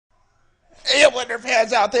Howdy, Blender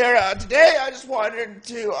fans out there. Today I just wanted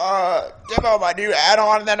to demo my new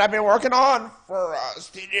add-on that I've been working on for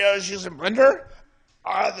studios using Blender.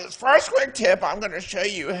 This first quick tip, I'm going to show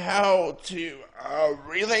you how to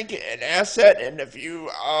relink an asset in a few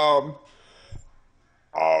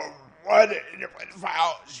one in your Blender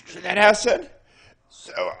file using that asset.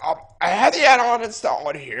 So I have the add-on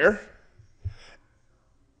installed here.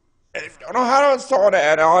 And if you don't know how to install an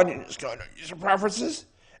add-on, you just go to User Preferences,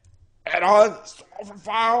 Add-on, install from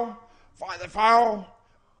file, find the file,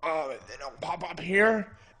 then it'll pop up here.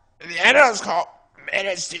 And the add-on is called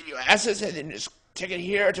Manage Studio Assets, and then just click it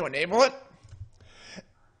here to enable it.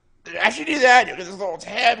 Then after you do that, you'll get this little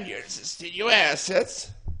tab here. It says Studio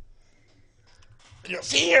Assets. And you'll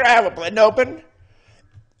see here I have a blend open.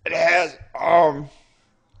 It has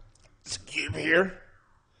this cube here.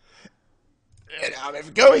 And if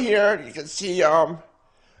you go here, you can see the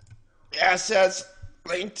assets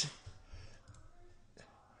linked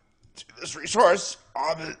to this resource.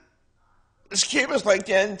 This cube is linked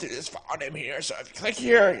into this file name here. So if you click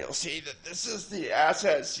here, you'll see that this is the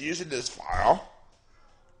assets using this file.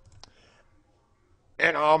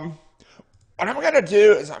 And what I'm going to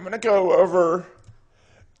do is I'm going to go over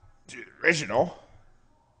to the original.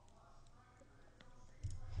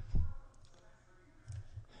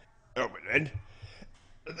 Open it.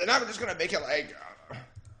 And then I'm just going to make it like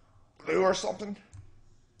blue or something.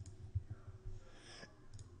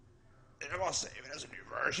 And I'm going to save it as a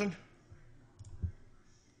new version.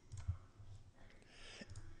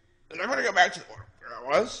 And I'm going to go back to the one where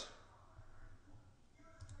I was.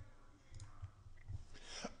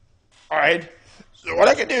 Alright, so what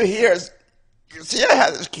I can do here is, you can see I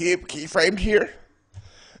have this cube keyframed here.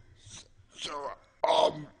 So,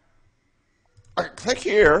 I can click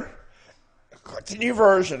here. Click the new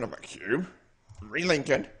version of my cube, relink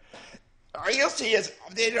it. All you'll see is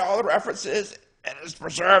updated all the references and it's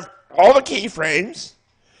preserved all the keyframes,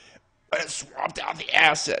 but it's swapped out the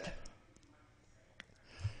asset.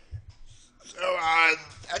 So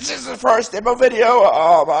this is the first demo video.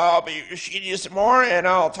 I'll be shooting you some more, and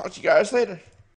I'll talk to you guys later.